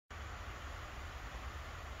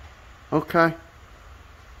Okay.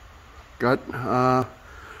 Got,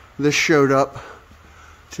 this showed up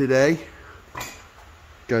today. You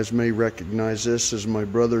guys may recognize this as my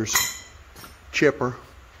brother's chipper.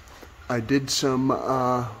 I did some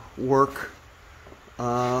work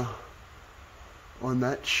on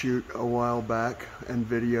that shoot a while back and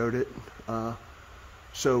videoed it.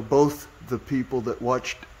 So both the people that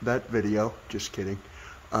watched that video, just kidding,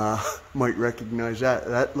 might recognize that.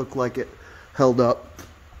 That looked like it held up.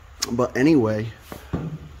 But anyway,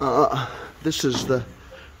 this is the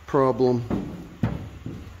problem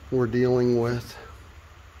we're dealing with.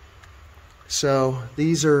 So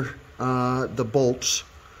these are the bolts.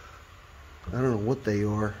 I don't know what they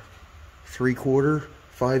are. 3/4,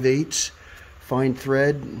 5/8 fine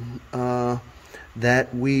thread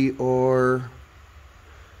that we are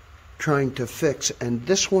trying to fix. And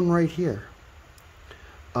this one right here,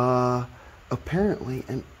 apparently,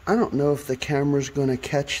 and I don't know if the camera's going to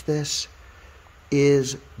catch this,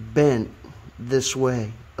 is bent this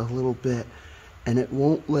way a little bit, and it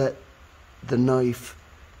won't let the knife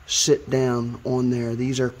sit down on there.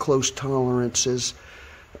 These are close tolerances,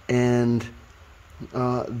 and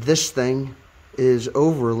this thing is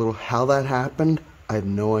over a little. How that happened, I have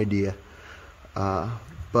no idea.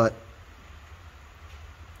 But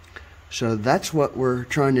so that's what we're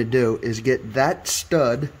trying to do, is get that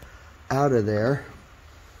stud out of there.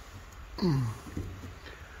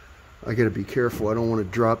 I gotta be careful, I don't want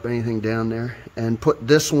to drop anything down there, and put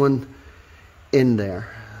this one in there.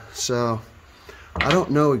 So I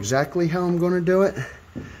don't know exactly how I'm going to do it.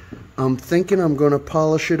 I'm thinking I'm going to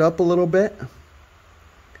polish it up a little bit,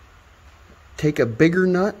 take a bigger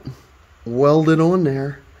nut, weld it on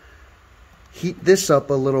there, heat this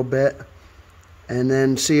up a little bit, and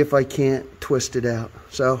then see if I can't twist it out.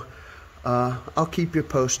 So I'll keep you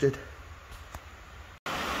posted.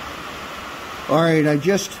 Alright, I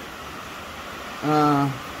just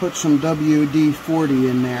put some WD-40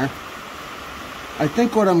 in there. I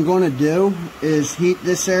think what I'm going to do is heat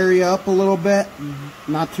this area up a little bit,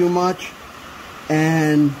 not too much,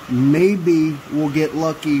 and maybe we'll get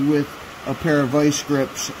lucky with a pair of vice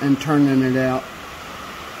grips and turning it out.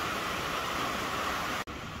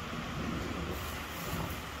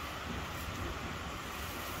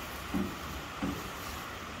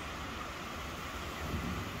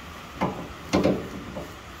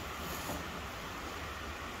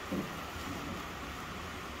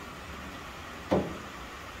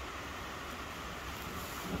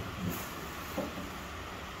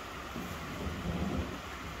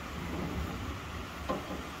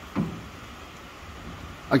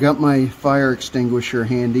 I got my fire extinguisher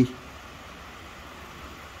handy,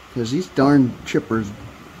 because these darn chippers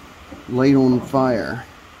light on fire.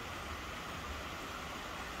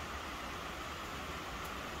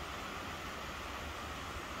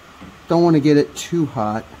 Don't want to get it too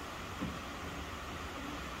hot.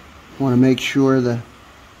 Want to make sure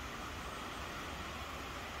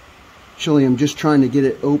actually I'm just trying to get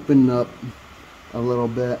it opened up a little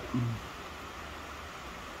bit.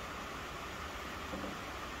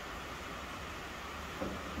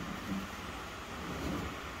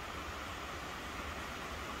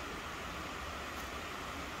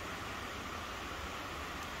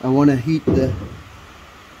 I want to heat the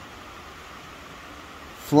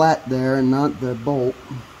flat there and not the bolt.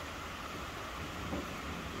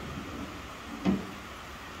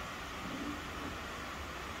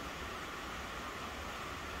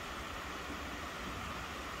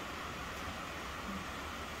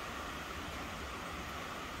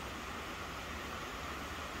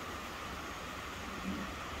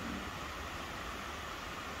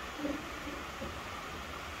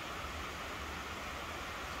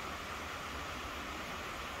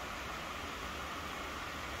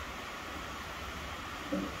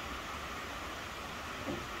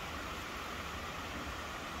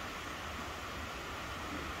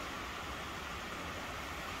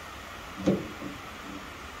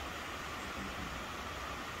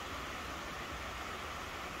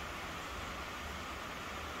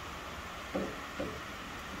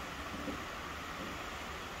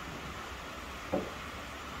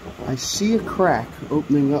 I see a crack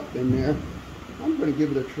opening up in there. I'm going to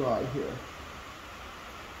give it a try here.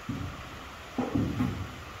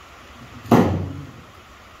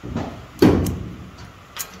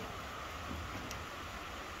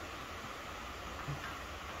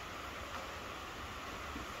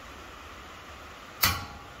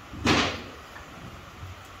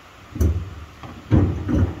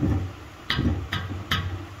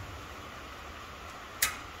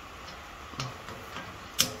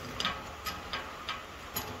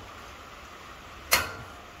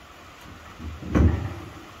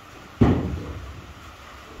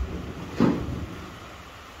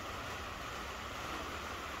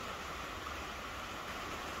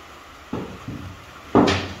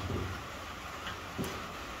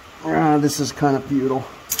 This is kind of futile.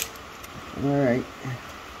 All right.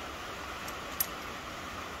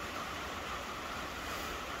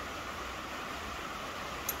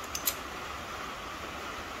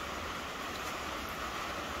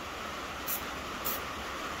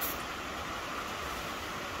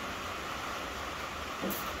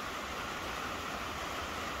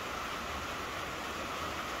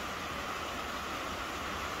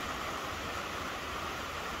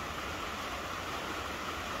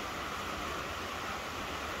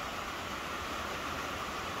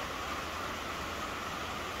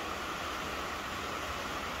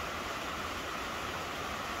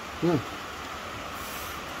 Yeah.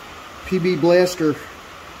 PB Blaster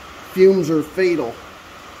fumes are fatal.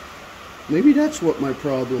 Maybe that's what my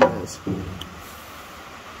problem is.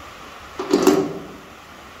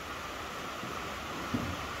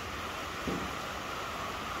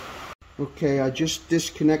 Okay, I just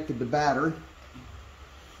disconnected the battery.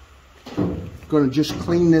 Going to just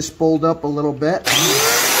clean this bolt up a little bit.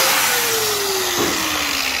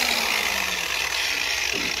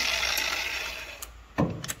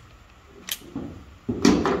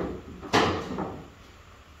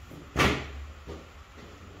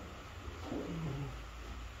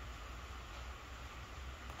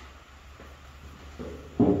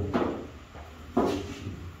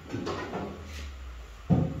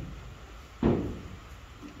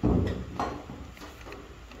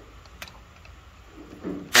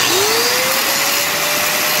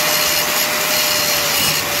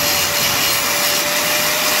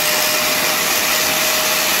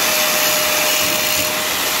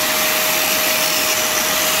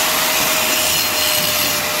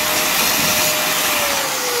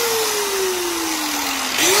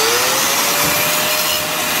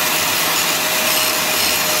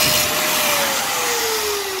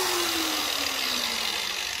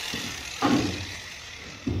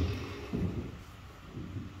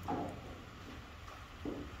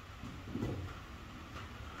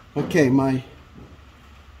 Okay, my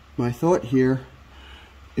thought here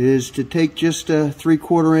is to take just a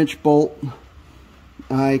 3/4 inch bolt.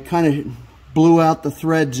 I kind of blew out the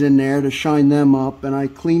threads in there to shine them up, and I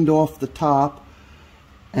cleaned off the top,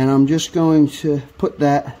 and I'm just going to put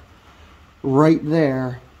that right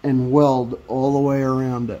there and weld all the way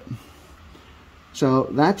around it. So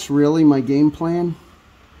that's really my game plan,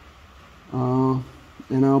 and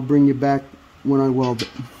I'll bring you back when I weld it.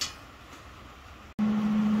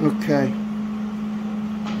 Okay,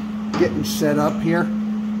 getting set up here.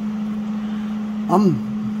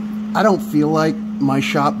 I don't feel like my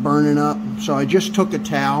shop burning up, so I just took a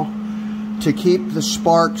towel to keep the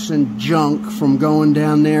sparks and junk from going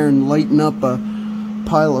down there and lighting up a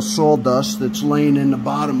pile of sawdust that's laying in the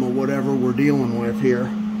bottom of whatever we're dealing with here.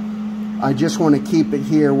 I just want to keep it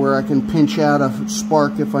here where I can pinch out a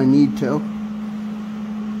spark if I need to.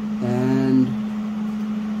 And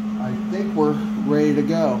I think we're ready to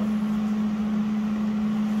go.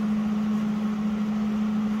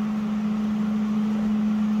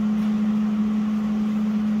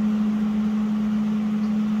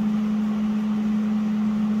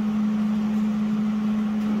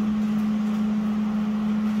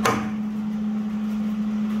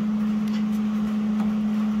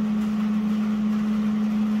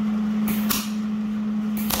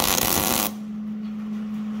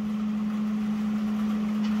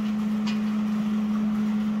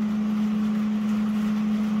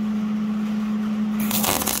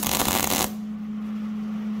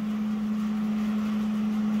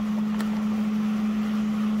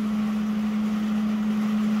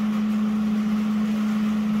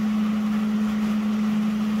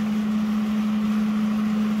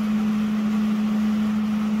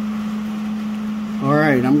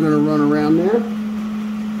 Alright, I'm going to run around there.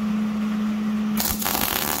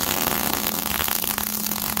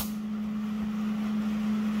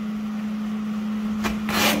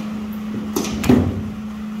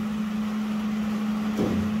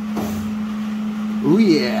 Oh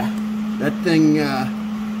yeah, that thing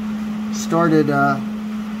started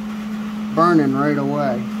burning right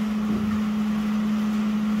away.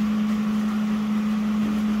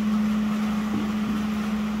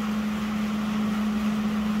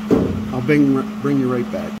 I'll bring you right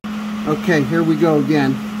back. Okay, here we go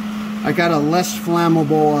again. I got a less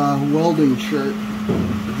flammable welding shirt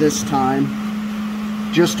this time,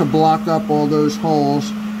 just to block up all those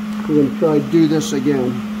holes. We're going to try to do this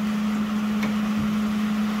again.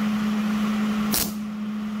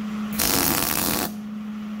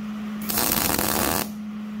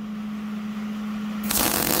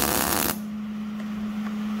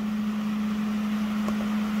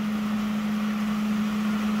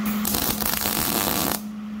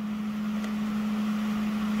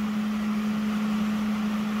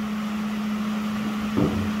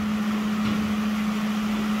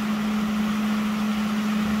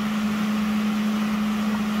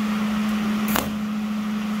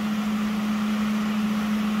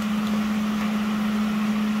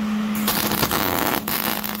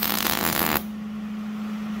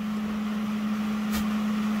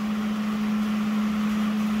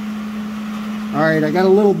 Alright, I got a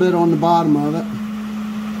little bit on the bottom of it.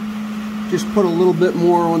 Just put a little bit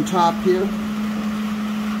more on top here.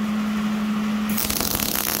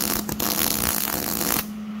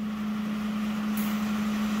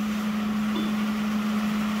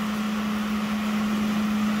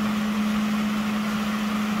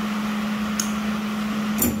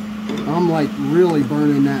 I'm like really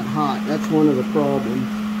burning that hot. That's one of the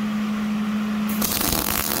problems.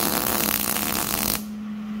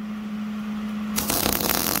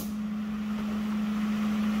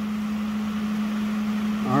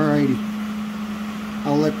 Alrighty.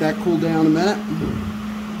 I'll let that cool down a minute.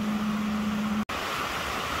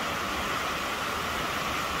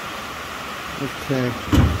 Okay.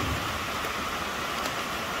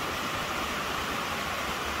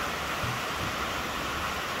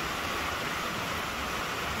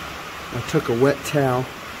 I took a wet towel,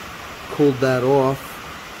 cooled that off.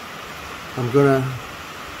 I'm gonna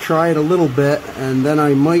try it a little bit and then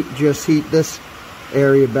I might just heat this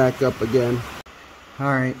area back up again.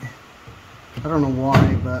 Alright, I don't know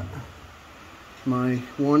why, but my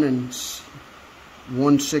 1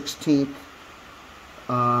 1/16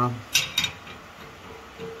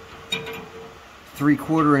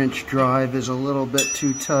 3/4 inch drive is a little bit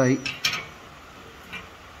too tight.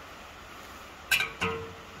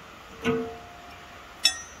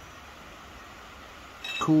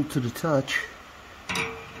 Cool to the touch.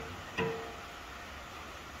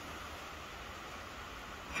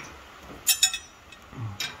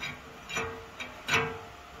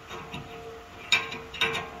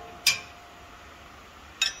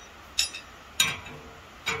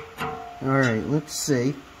 Alright, let's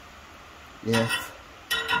see if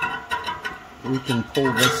we can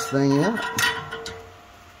pull this thing out.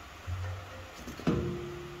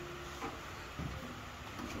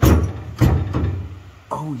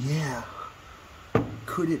 Oh yeah,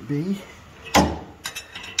 could it be?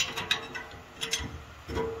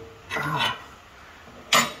 Ah.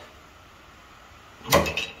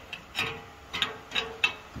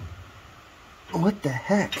 What the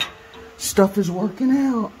heck? Stuff is working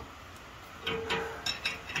out.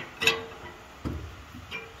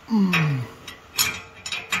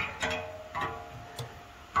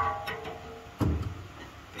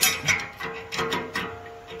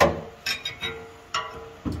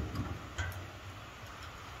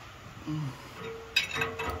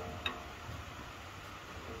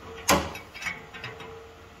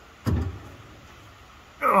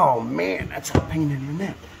 Oh man, that's a pain in the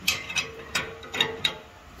neck.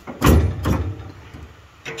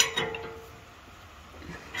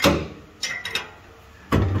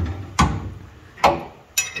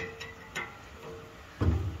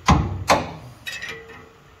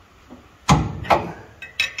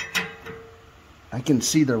 I can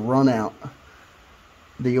see the run out,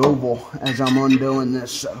 the oval, as I'm undoing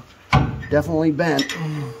this, so definitely bent.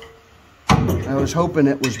 I was hoping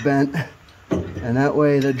it was bent, and that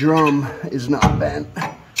way the drum is not bent.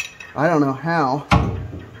 I don't know how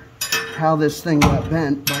this thing got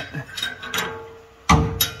bent, but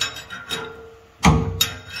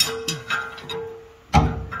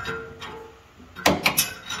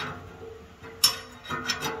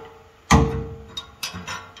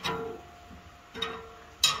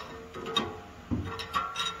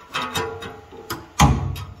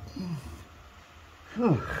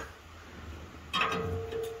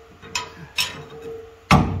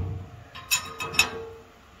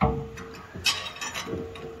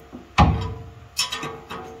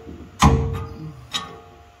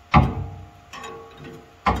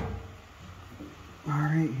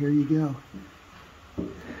alright, here you go.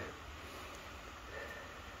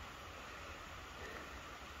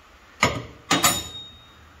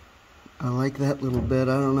 I like that little bit.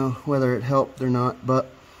 I don't know whether it helped or not, but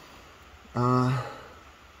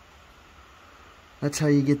that's how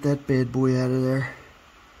you get that bad boy out of there.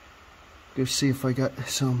 Go see if I got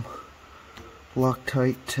some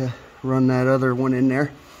Loctite to run that other one in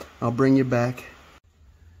there. I'll bring you back.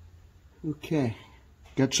 Okay,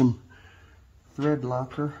 got some thread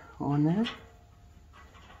locker on there.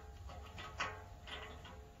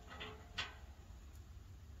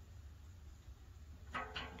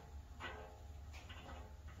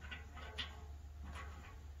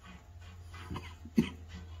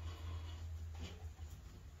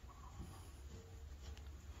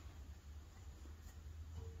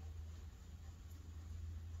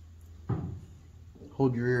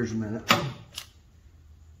 Hold your ears a minute.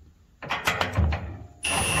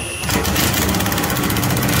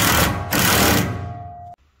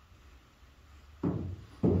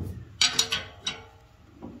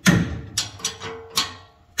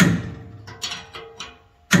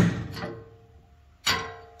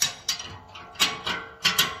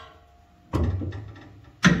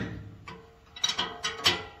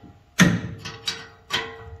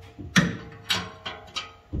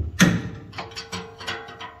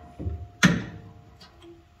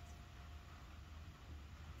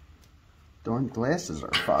 glasses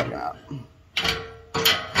are fogging up.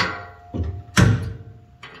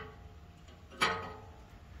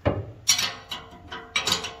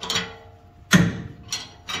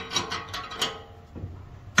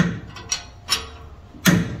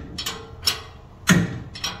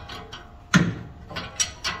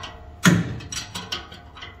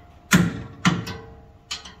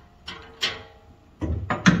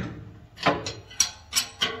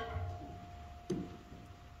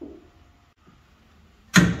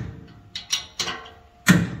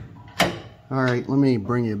 Alright, let me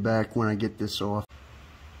bring you back when I get this off.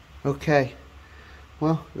 Okay,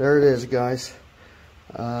 well, there it is, guys.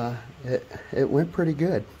 It went pretty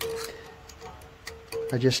good.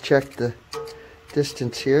 I just checked the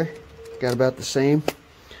distance here. Got about the same.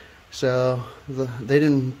 So, they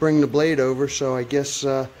didn't bring the blade over, so I guess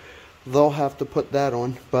they'll have to put that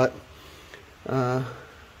on. But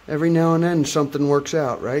every now and then something works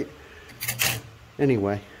out, right?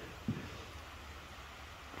 Anyway.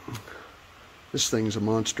 This thing's a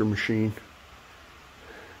monster machine.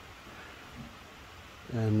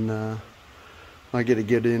 And I gotta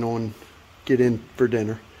get in for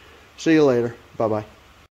dinner. See you later. Bye-bye.